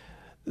 and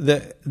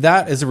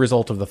that is a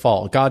result of the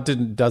fall.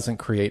 God doesn't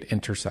create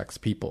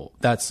intersex people.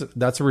 That's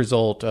a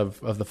result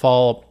of the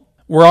fall.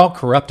 We're all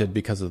corrupted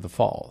because of the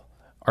fall.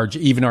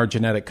 Even our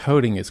genetic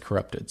coding is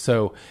corrupted.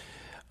 So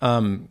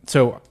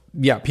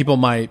yeah, people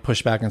might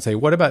push back and say,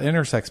 what about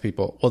intersex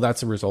people? Well,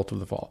 that's a result of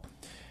the fall.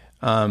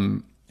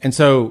 And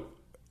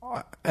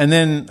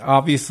then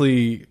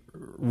obviously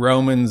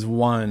Romans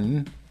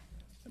 1,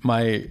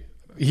 my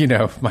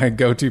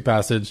go-to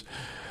passage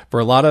for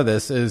a lot of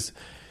this is,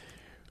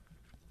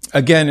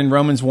 again, in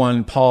Romans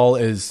 1, Paul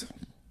is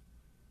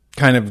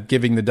kind of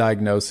giving the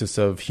diagnosis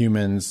of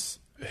humans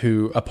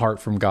who, apart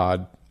from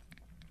God,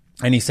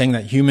 and he's saying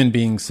that human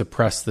beings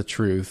suppress the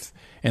truth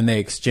and they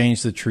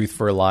exchange the truth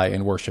for a lie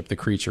and worship the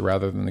creature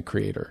rather than the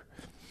creator.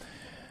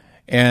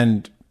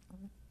 And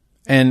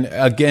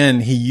again,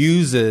 he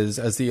uses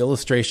as the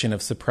illustration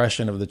of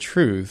suppression of the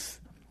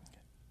truth,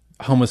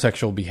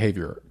 homosexual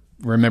behavior.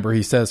 Remember,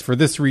 he says, for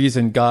this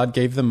reason, God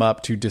gave them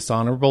up to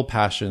dishonorable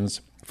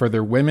passions, for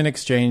their women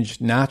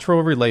exchanged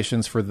natural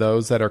relations for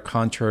those that are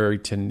contrary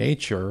to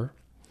nature.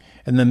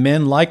 And the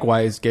men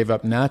likewise gave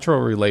up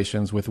natural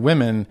relations with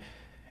women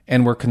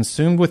and were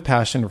consumed with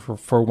passion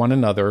for one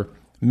another,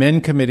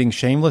 men committing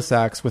shameless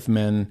acts with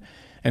men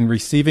and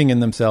receiving in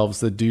themselves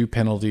the due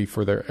penalty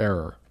for their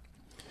error.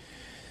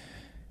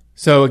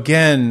 So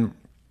again,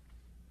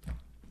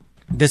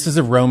 this is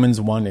a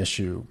Romans 1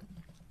 issue.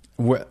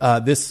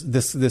 This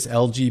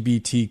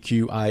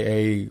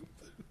LGBTQIA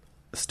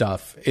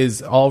stuff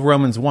is all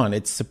Romans 1.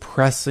 It's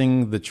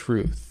suppressing the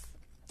truth.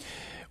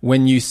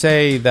 When you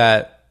say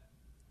that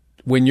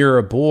when you're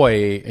a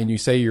boy and you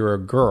say you're a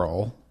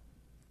girl,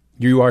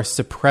 you are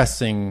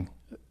suppressing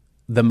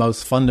the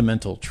most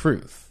fundamental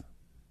truth,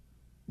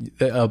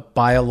 a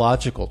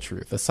biological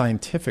truth, a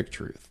scientific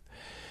truth,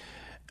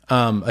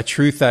 a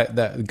truth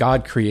that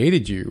God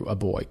created you a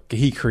boy.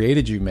 He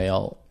created you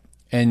male,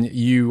 and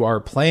you are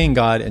playing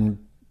God and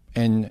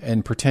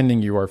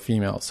pretending you are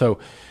female. So,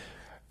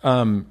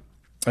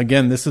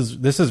 again, this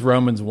is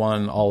Romans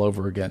 1 all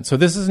over again. So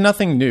this is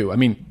nothing new. I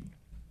mean,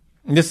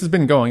 this has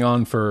been going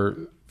on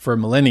for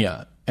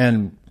millennia,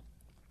 and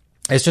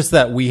it's just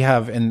that we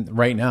have, and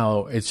right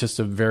now, it's just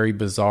a very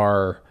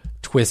bizarre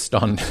twist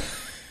on.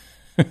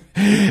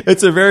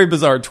 It's a very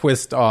bizarre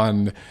twist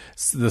on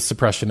the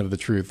suppression of the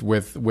truth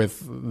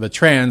with the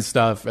trans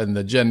stuff and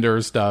the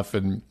gender stuff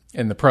and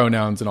the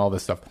pronouns and all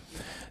this stuff.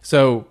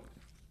 So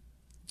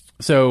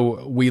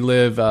we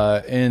live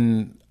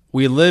in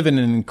an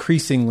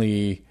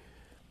increasingly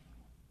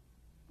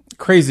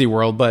crazy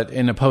world, but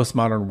in a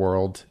postmodern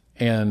world,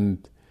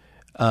 and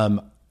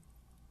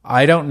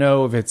I don't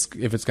know if it's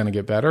going to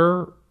get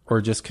better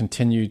or just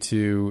continue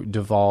to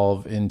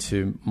devolve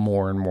into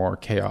more and more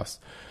chaos.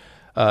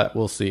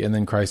 We'll see. And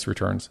then Christ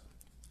returns.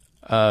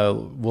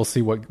 We'll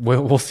see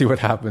what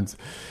happens.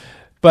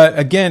 But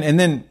again, and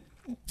then,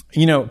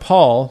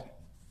 Paul,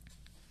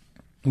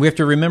 we have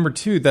to remember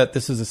too that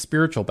this is a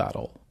spiritual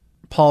battle.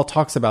 Paul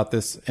talks about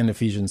this in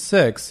Ephesians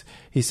 6.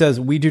 He says,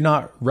 we do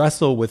not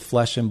wrestle with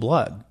flesh and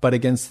blood, but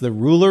against the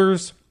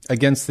rulers,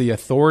 against the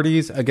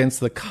authorities, against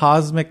the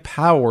cosmic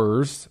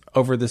powers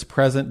over this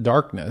present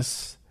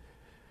darkness,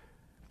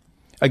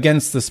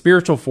 against the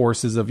spiritual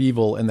forces of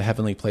evil in the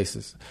heavenly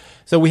places.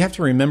 So we have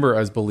to remember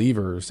as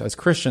believers, as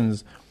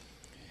Christians,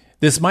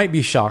 this might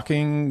be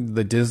shocking,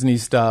 the Disney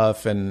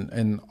stuff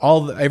and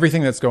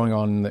everything that's going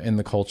on in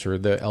the culture,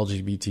 the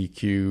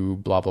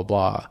LGBTQ blah blah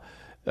blah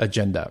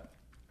agenda.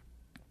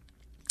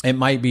 It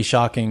might be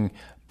shocking,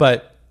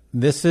 but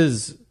this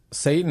is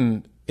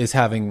Satan is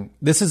having,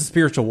 this is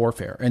spiritual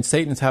warfare, and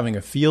Satan's having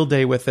a field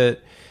day with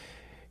it.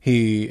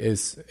 He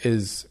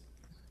is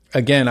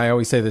again, I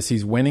always say this,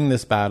 he's winning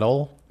this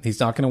battle. He's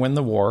not going to win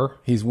the war.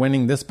 He's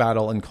winning this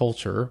battle in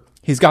culture.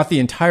 He's got the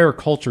entire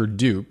culture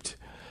duped.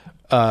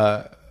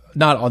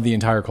 Not on the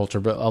entire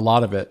culture, but a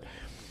lot of it.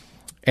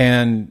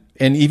 And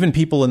even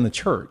people in the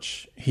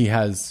church, he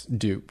has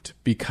duped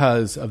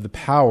because of the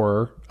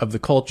power of the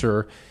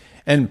culture.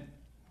 And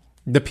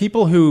the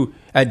people who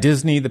at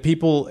Disney, the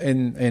people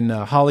in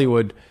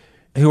Hollywood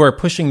who are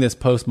pushing this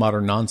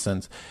postmodern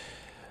nonsense,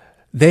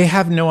 they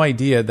have no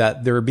idea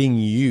that they're being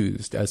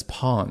used as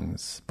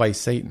pawns by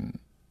Satan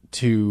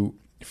to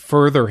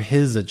further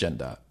his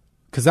agenda.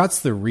 Because that's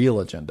the real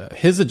agenda.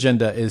 His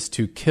agenda is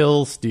to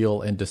kill,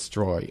 steal, and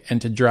destroy,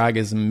 and to drag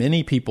as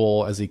many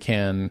people as he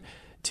can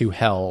to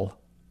hell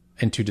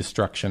and to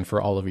destruction for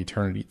all of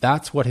eternity.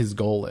 That's what his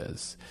goal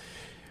is.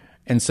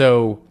 And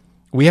so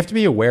we have to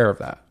be aware of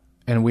that.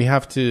 And we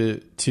have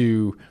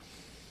to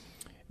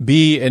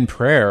be in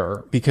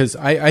prayer, because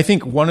I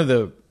think one of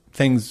the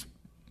things,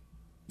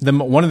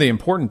 one of the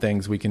important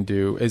things we can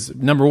do is,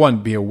 number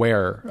one, be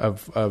aware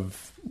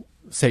of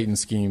Satan's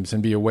schemes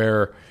and be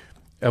aware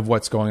of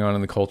what's going on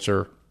in the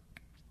culture.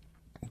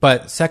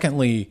 But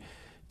secondly,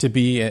 to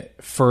be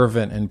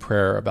fervent in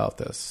prayer about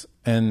this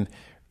and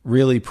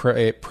really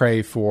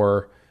pray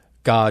for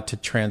God to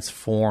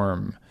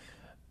transform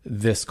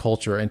this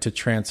culture and to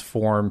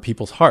transform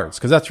people's hearts.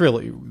 Because that's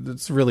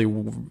really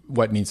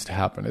what needs to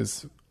happen,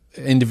 is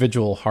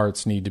individual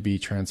hearts need to be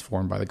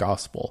transformed by the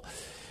gospel.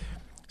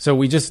 So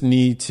we just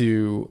need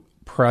to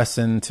press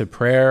into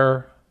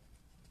prayer,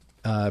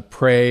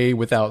 pray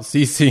without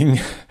ceasing,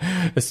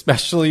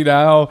 especially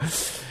now.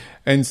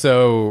 And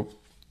so,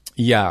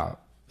 yeah.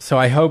 So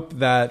I hope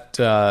that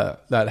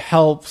that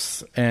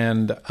helps,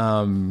 and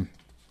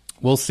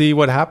we'll see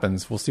what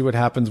happens. We'll see what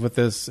happens with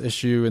this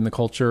issue in the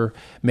culture.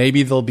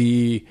 Maybe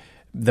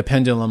the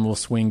pendulum will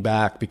swing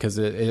back because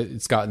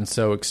it's gotten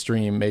so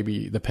extreme.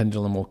 Maybe the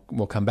pendulum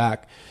will come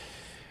back,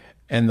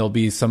 and there'll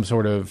be some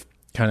sort of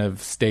kind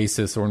of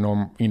stasis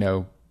or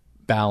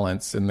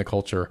balance in the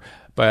culture.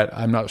 But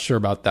I'm not sure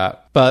about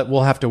that. But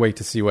we'll have to wait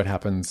to see what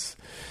happens.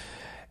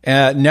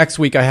 Next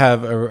week, I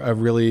have a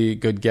really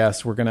good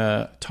guest. We're going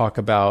to talk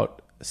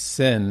about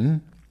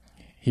sin.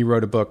 He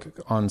wrote a book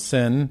on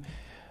sin,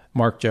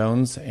 Mark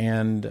Jones,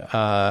 and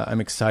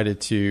I'm excited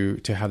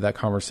to have that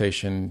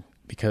conversation,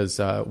 because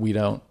we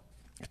don't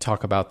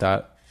talk about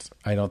that,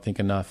 I don't think,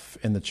 enough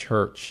in the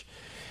church.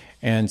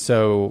 And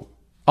so,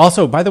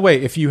 also, by the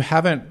way, if you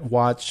haven't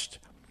watched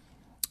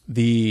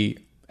the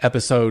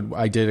episode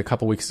I did a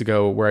couple weeks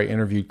ago where I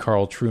interviewed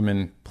Carl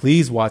Trueman,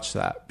 please watch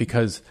that,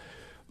 because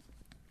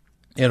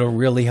it'll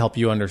really help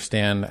you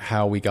understand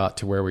how we got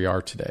to where we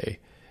are today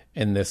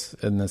in this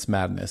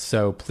madness.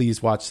 So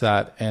please watch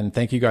that. And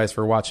thank you guys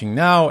for watching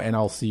now, and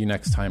I'll see you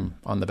next time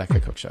on The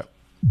Becket Cook Show.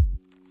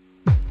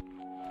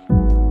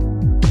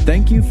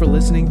 Thank you for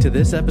listening to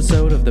this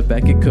episode of The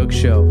Becket Cook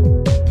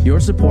Show. Your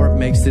support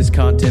makes this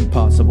content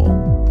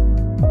possible.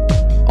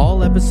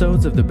 All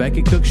episodes of The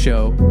Becket Cook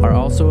Show are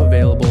also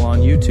available on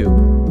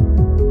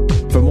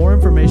YouTube. For more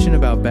information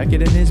about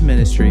Becket and his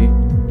ministry,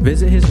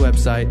 visit his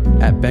website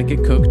at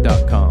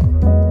becketcook.com.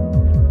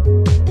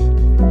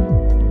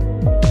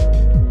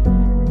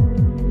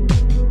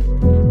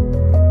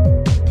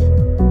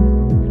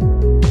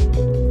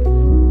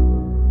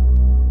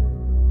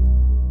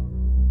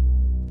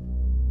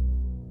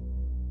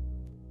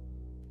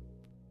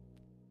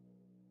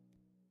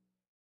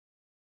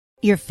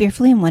 You're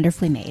fearfully and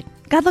wonderfully made.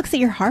 God looks at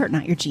your heart,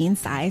 not your jean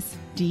size.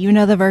 Do you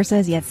know the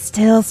verses, yet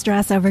still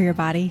stress over your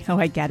body? Oh,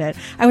 I get it.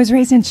 I was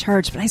raised in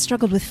church, but I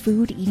struggled with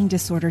food, eating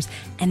disorders,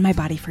 and my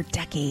body for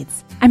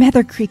decades. I'm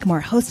Heather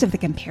Creekmore, host of the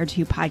Compared to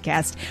You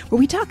podcast, where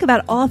we talk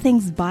about all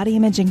things body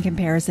image and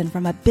comparison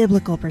from a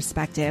biblical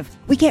perspective.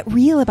 We get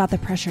real about the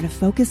pressure to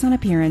focus on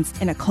appearance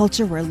in a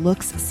culture where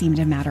looks seem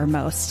to matter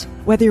most.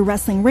 Whether you're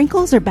wrestling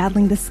wrinkles or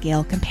battling the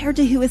scale, Compared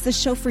to You is the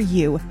show for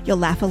you. You'll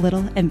laugh a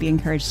little and be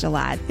encouraged a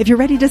lot. If you're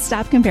ready to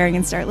stop comparing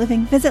and start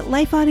living, visit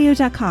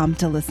lifeaudio.com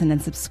to listen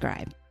and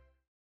subscribe.